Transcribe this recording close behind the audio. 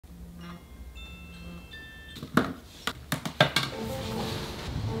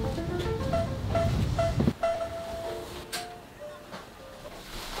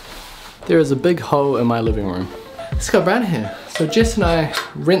there is a big hole in my living room. Let's go around here. So Jess and I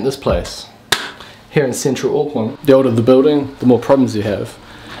rent this place here in central Auckland. The older the building, the more problems you have.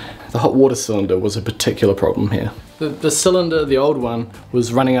 The hot water cylinder was a particular problem here. The cylinder, the old one,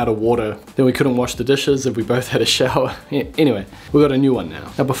 was running out of water. Then we couldn't wash the dishes if we both had a shower. Anyway, we got a new one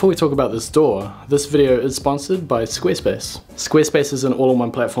now. Now before we talk about this door, this video is sponsored by Squarespace. Squarespace is an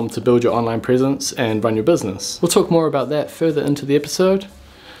all-in-one platform to build your online presence and run your business. We'll talk more about that further into the episode.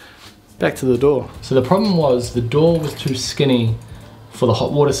 Back to the door. So the problem was the door was too skinny for the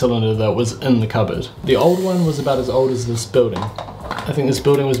hot water cylinder that was in the cupboard. The old one was about as old as this building. I think this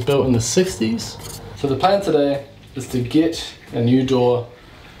building was built in the 60s. So the plan today is to get a new door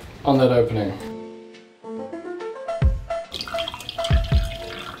on that opening.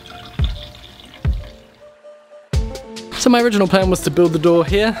 So my original plan was to build the door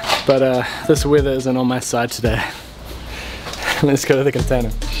here, but this weather isn't on my side today. Let's go to the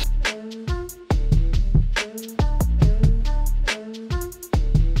container.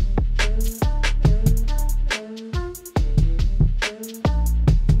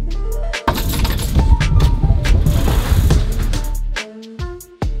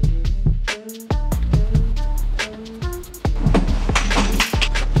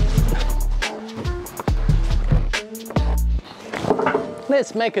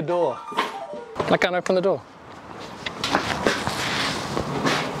 Let's make a door. I can't open the door.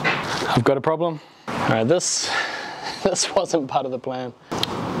 I've got a problem. Alright, this wasn't part of the plan.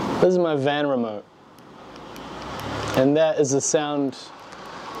 This is my van remote. And that is the sound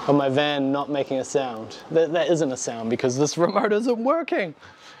of my van not making a sound. That isn't a sound because this remote isn't working.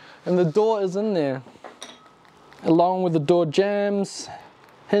 And the door is in there. Along with the door jambs,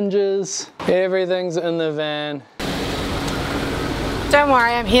 hinges, everything's in the van. Don't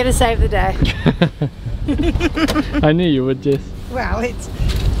worry, I'm here to save the day. I knew you would, Jess. Well,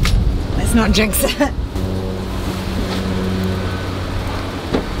 let's not jinx it.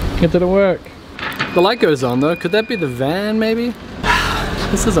 It didn't work. The light goes on though. Could that be the van maybe?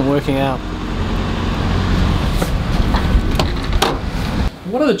 This isn't working out.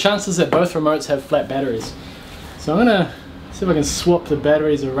 What are the chances that both remotes have flat batteries? So I'm gonna see if I can swap the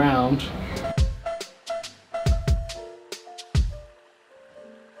batteries around.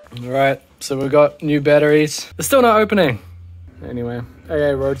 Alright, so we've got new batteries. They're still not opening. Anyway,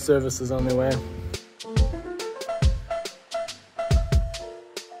 AA road service is on their way.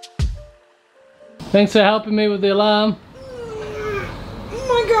 Thanks for helping me with the alarm. Oh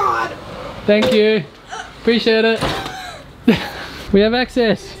my god! Thank you. Appreciate it. We have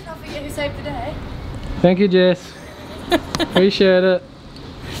access. Let's not forget who saved the day. Thank you, Jess. Appreciate it.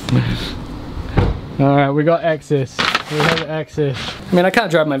 Alright, we got access. We have access. I mean, I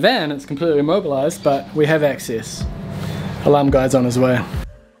can't drive my van, it's completely immobilized, but we have access. Alarm guy's on his way.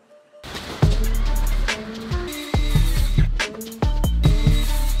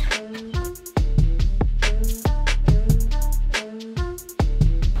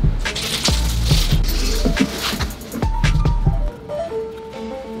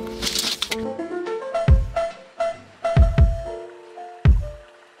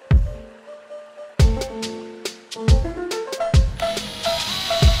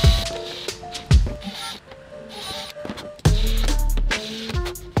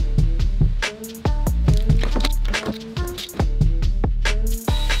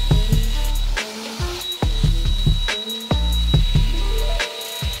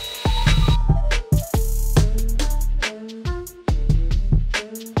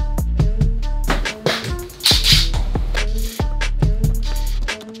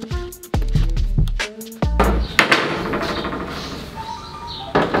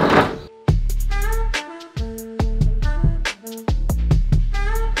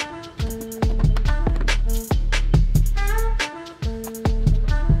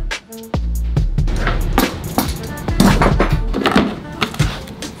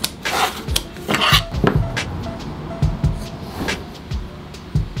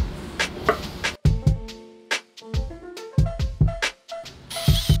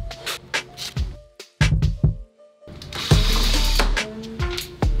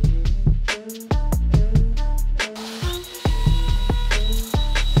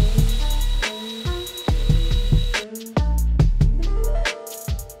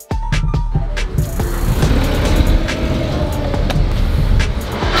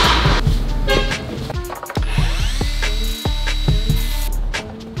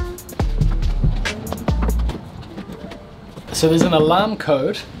 So there's an alarm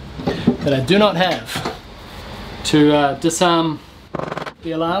code that I do not have to disarm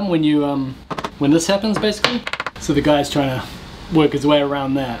the alarm when you when this happens basically. So the guy's trying to work his way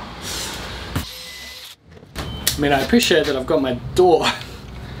around that. I mean, I appreciate that I've got my door,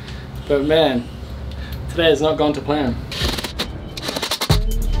 but man, today has not gone to plan.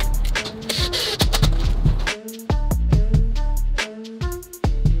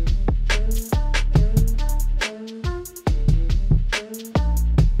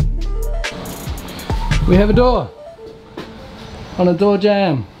 We have a door on a door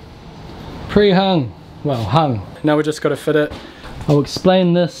jamb, pre-hung, well hung. Now we just got to fit it. I'll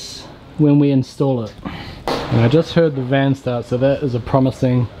explain this when we install it. And I just heard the van start, so that is a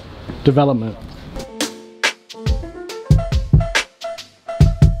promising development.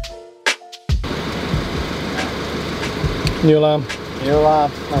 New alarm. New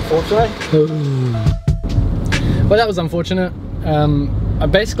alarm, unfortunately. Ooh. Well, that was unfortunate.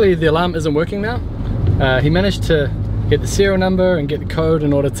 Basically the alarm isn't working now. He managed to get the serial number and get the code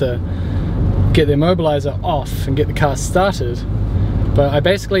in order to get the immobilizer off and get the car started. But I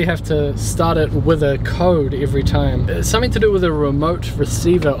basically have to start it with a code every time. It's something to do with a remote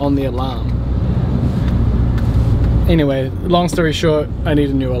receiver on the alarm. Anyway, long story short, I need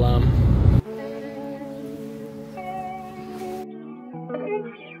a new alarm.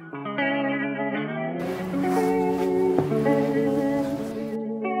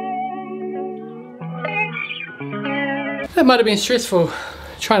 That might have been stressful,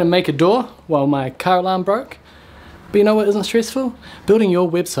 trying to make a door while my car alarm broke. But you know what isn't stressful? Building your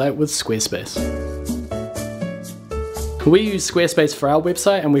website with Squarespace. We use Squarespace for our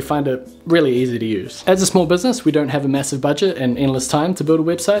website and we find it really easy to use. As a small business, we don't have a massive budget and endless time to build a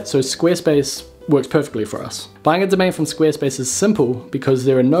website, so Squarespace works perfectly for us. Buying a domain from Squarespace is simple because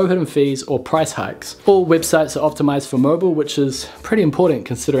there are no hidden fees or price hikes. All websites are optimized for mobile, which is pretty important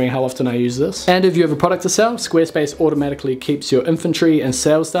considering how often I use this. And if you have a product to sell, Squarespace automatically keeps your inventory and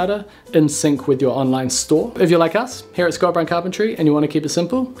sales data in sync with your online store. If you're like us, here at Brown Carpentry, and you want to keep it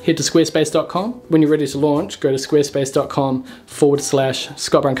simple, head to squarespace.com. When you're ready to launch, go to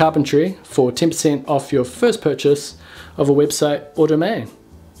squarespace.com/Brown Carpentry for 10% off your first purchase of a website or domain.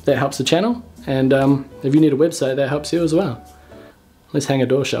 That helps the channel. And if you need a website, that helps you as well. Let's hang a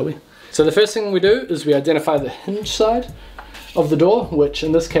door, shall we? So the first thing we do is we identify the hinge side of the door, which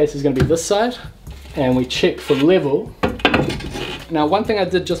in this case is going to be this side, and we check for level. Now one thing I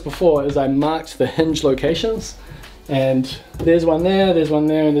did just before is I marked the hinge locations, and there's one there, there's one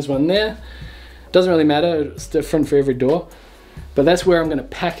there, and there's one there. Doesn't really matter, it's different for every door, but that's where I'm going to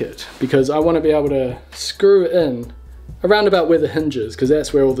pack it, because I want to be able to screw it in around about where the hinge is, because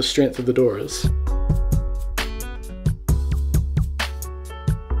that's where all the strength of the door is.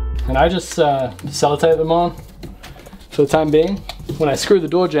 And I just sellotape them on for the time being. When I screw the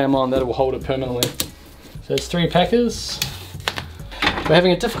door jamb on, that will hold it permanently. So it's 3 packers. We're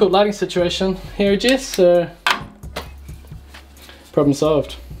having a difficult lighting situation here, Jess, so problem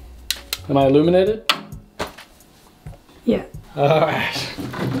solved. Am I illuminated? Yeah. Alright.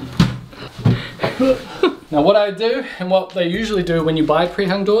 Now what I do, and what they usually do when you buy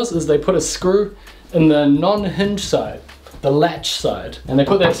pre-hung doors, is they put a screw in the non-hinge side, the latch side, and they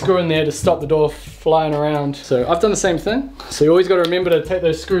put that screw in there to stop the door flying around. So I've done the same thing. So you always got to remember to take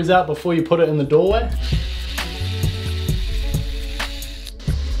those screws out before you put it in the doorway.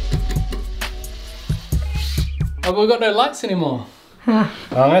 Oh, we've got no lights anymore. Huh.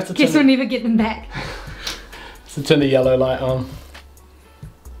 Oh, I have to Guess we'll never get them back. So turn the yellow light on.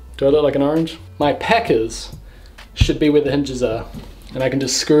 Do I look like an orange? My packers should be where the hinges are, and I can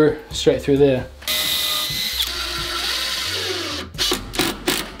just screw straight through there.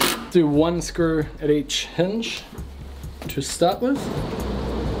 Do 1 screw at each hinge to start with.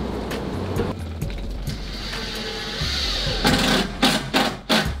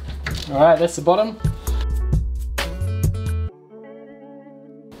 Alright, that's the bottom.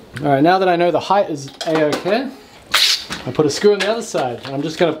 Alright, now that I know the height is a-okay, I put a screw on the other side, and I'm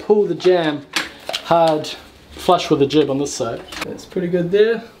just going to pull the jamb hard flush with the jib on this side. That's pretty good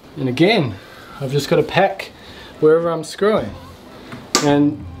there. And again, I've just got to pack wherever I'm screwing.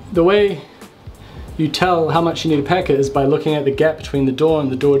 And the way you tell how much you need to pack it is by looking at the gap between the door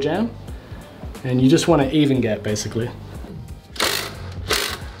and the door jamb. And you just want an even gap, basically.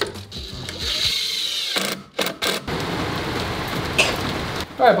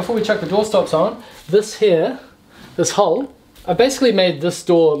 Alright, before we chuck the door stops on, this hole, I basically made this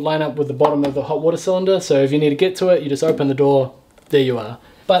door line up with the bottom of the hot water cylinder, so if you need to get to it, you just open the door, there you are.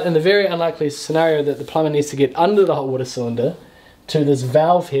 But in the very unlikely scenario that the plumber needs to get under the hot water cylinder to this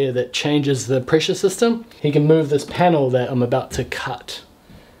valve here that changes the pressure system, he can move this panel that I'm about to cut.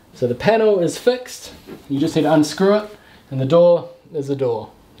 So the panel is fixed, you just need to unscrew it, and the door is the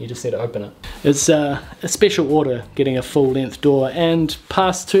door. You just need to open it. It's a special order getting a full length door, and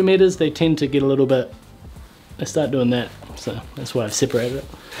past 2 meters they tend to get a little bit they start doing that. So that's why I've separated it.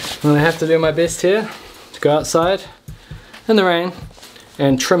 And I have to do my best here to go outside in the rain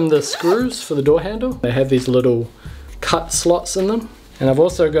and trim the screws for the door handle. They have these little cut slots in them. And I've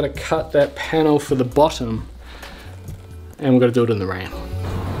also got to cut that panel for the bottom, and we're going to do it in the rain.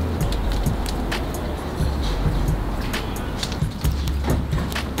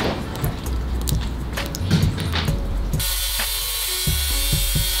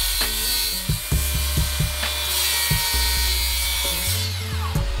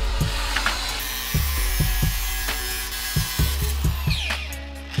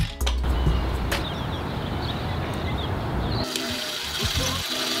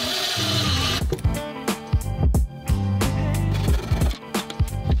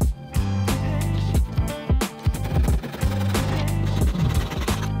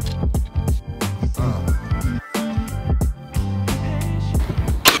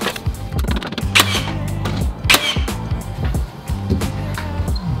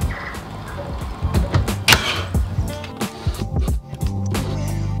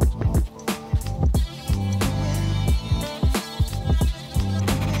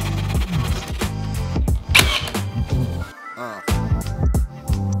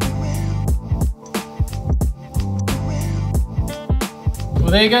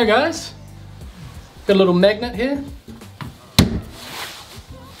 Well, there you go, guys. Got a little magnet here.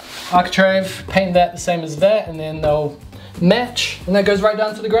 Architrave, paint that the same as that, and then they'll match, and that goes right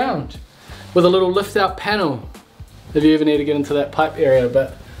down to the ground with a little lift out panel if you ever need to get into that pipe area,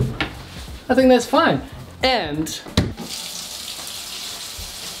 but I think that's fine. And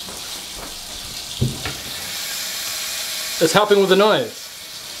it's helping with the noise.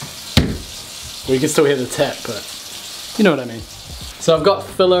 Well, you can still hear the tap, but you know what I mean. So I've got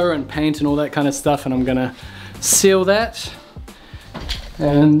filler and paint and all that kind of stuff, and I'm gonna seal that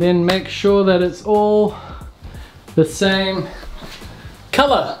and then make sure that it's all the same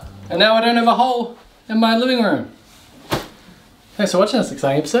color. And now I don't have a hole in my living room. Thanks for watching this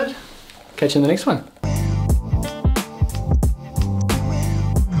exciting episode. Catch you in the next one.